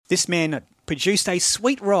This man produced a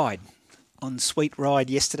sweet ride on Sweet Ride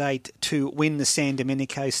yesterday to win the San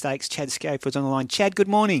Domenico Stakes. Chad Schofield on the line. Chad, good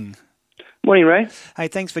morning. Morning, Ray. Hey,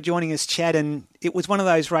 thanks for joining us, Chad. And it was one of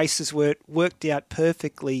those races where it worked out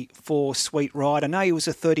perfectly for Sweet Ride. I know he was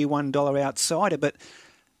a $31 outsider, but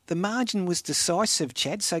the margin was decisive,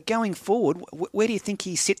 Chad. So going forward, where do you think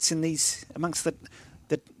he sits in these amongst the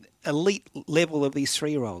elite level of these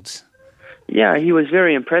 3-year-olds? Yeah, he was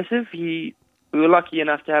very impressive. We were lucky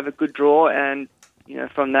enough to have a good draw, and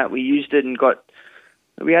from that we used it and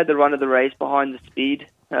we had the run of the race behind the speed.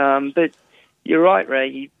 But you're right,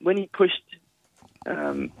 Ray. When he pushed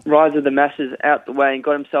Rise of the Masses out the way and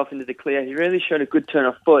got himself into the clear, he really showed a good turn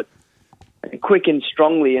of foot, quick and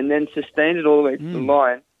strongly, and then sustained it all the way to the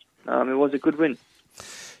line. It was a good win.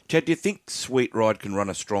 Chad, do you think Sweet Ride can run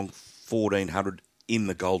a strong 1400 in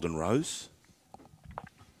the Golden Rose?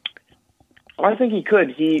 I think he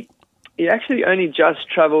could. He actually only just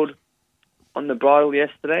travelled on the bridle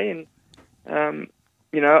yesterday, and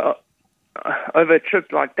over a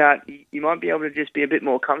trip like that, you might be able to just be a bit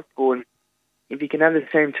more comfortable. And if he can have the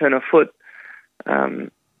same turn of foot, I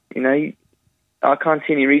can't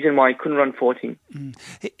see any reason why he couldn't run 14.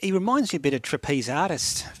 He reminds me a bit of Trapeze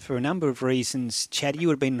Artist for a number of reasons. Chad, you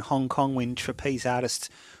would have been in Hong Kong when Trapeze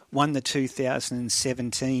Artist won the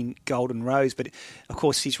 2017 Golden Rose, but of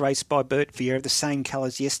course he's raced by Bert Vieira, the same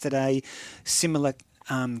colours yesterday, similar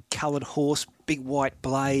coloured horse, big white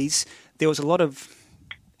blaze. There was a lot of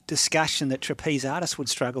discussion that Trapeze Artist would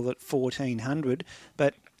struggle at 1400,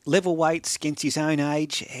 but level weights against his own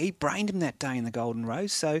age, he brained him that day in the Golden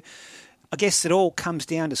Rose. So I guess it all comes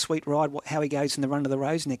down to Sweet Ride, how he goes in the Run of the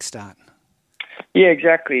Rose next start. Yeah,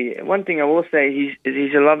 exactly. One thing I will say, he's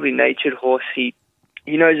a lovely natured horse. He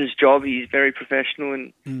knows his job. He's very professional,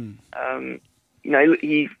 and he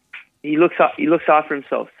looks after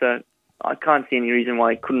himself. So I can't see any reason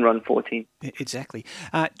why he couldn't run 14. Exactly.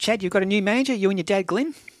 Chad, you've got a new manager. You and your dad,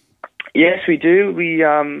 Glenn. Yes, we do.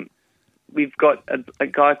 We've got a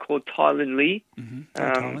guy called Tylen Lee.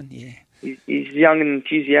 Tylen, yeah. He's young and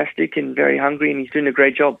enthusiastic and very hungry, and he's doing a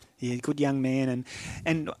great job. Yeah, good young man.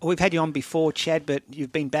 And we've had you on before, Chad, but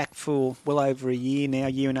you've been back for well over a year now,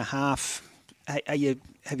 year and a half.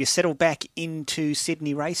 Have you settled back into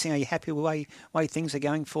Sydney racing? Are you happy with the way things are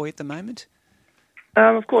going for you at the moment?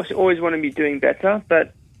 Of course, I always want to be doing better,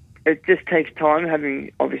 but it just takes time,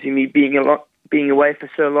 having obviously me being away for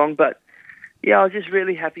so long. But yeah, I was just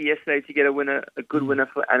really happy yesterday to get a good winner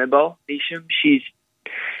for Annabelle Neesham. She's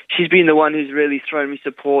been the one who's really thrown me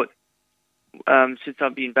support since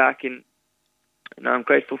I've been back, and I'm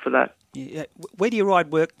grateful for that. Yeah. Where do you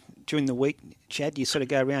ride work during the week, Chad? Do you sort of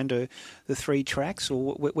go around to the 3 tracks,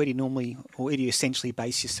 or where do you essentially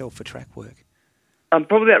base yourself for track work? I'm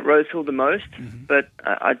probably at Rosehill the most, but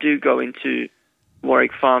I do go into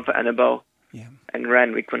Warwick Farm for Annabelle and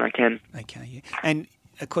Randwick when I can. Okay, yeah. And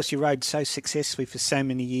of course, you rode so successfully for so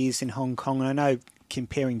many years in Hong Kong, and I know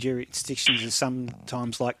comparing jurisdictions is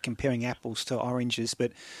sometimes like comparing apples to oranges,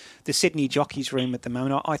 but the Sydney Jockeys Room at the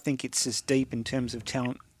moment, I think it's as deep in terms of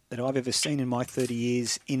talent that I've ever seen in my 30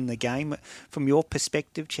 years in the game. From your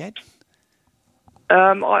perspective, Chad?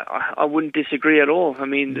 I wouldn't disagree at all. I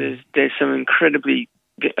mean, there's some incredibly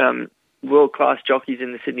world-class jockeys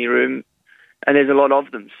in the Sydney Room, and there's a lot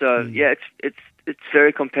of them. So yeah, it's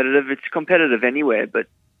very competitive. It's competitive anywhere, but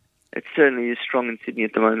it certainly is strong in Sydney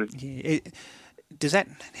at the moment. Yeah. Does that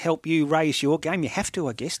help you raise your game? You have to,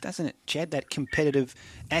 I guess, doesn't it, Chad? That competitive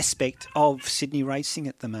aspect of Sydney racing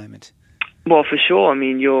at the moment. Well, for sure. I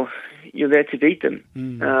mean, you're there to beat them,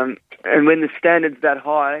 and when the standard's that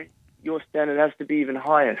high, your standard has to be even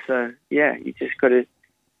higher. So yeah, you just got to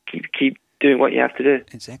keep doing what you have to do.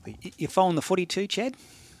 Exactly. You following the footy too, Chad?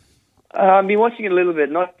 I've been watching it a little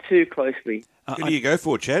bit, not too closely. Who do you go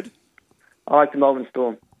for, Chad? I like the Melbourne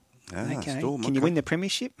Storm. Okay. Storm, Can you win the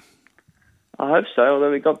premiership? I hope so,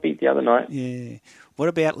 although we got beat the other night. Yeah. What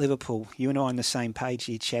about Liverpool? You and I are on the same page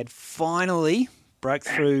here, Chad. Finally broke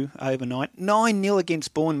through overnight. 9-0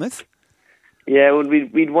 against Bournemouth. Yeah, well,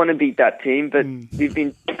 we'd want to beat that team, but we've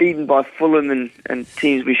been beaten by Fulham and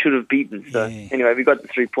teams we should have beaten. So anyway, we got the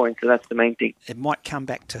 3 points, so that's the main thing. It might come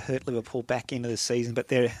back to hurt Liverpool back into the season, but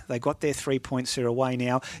they got their 3 points. They're away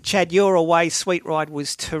now. Chad, you're away. Sweet Ride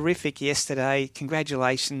was terrific yesterday.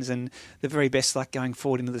 Congratulations, and the very best luck going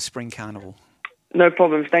forward into the Spring Carnival. No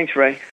problems. Thanks, Ray.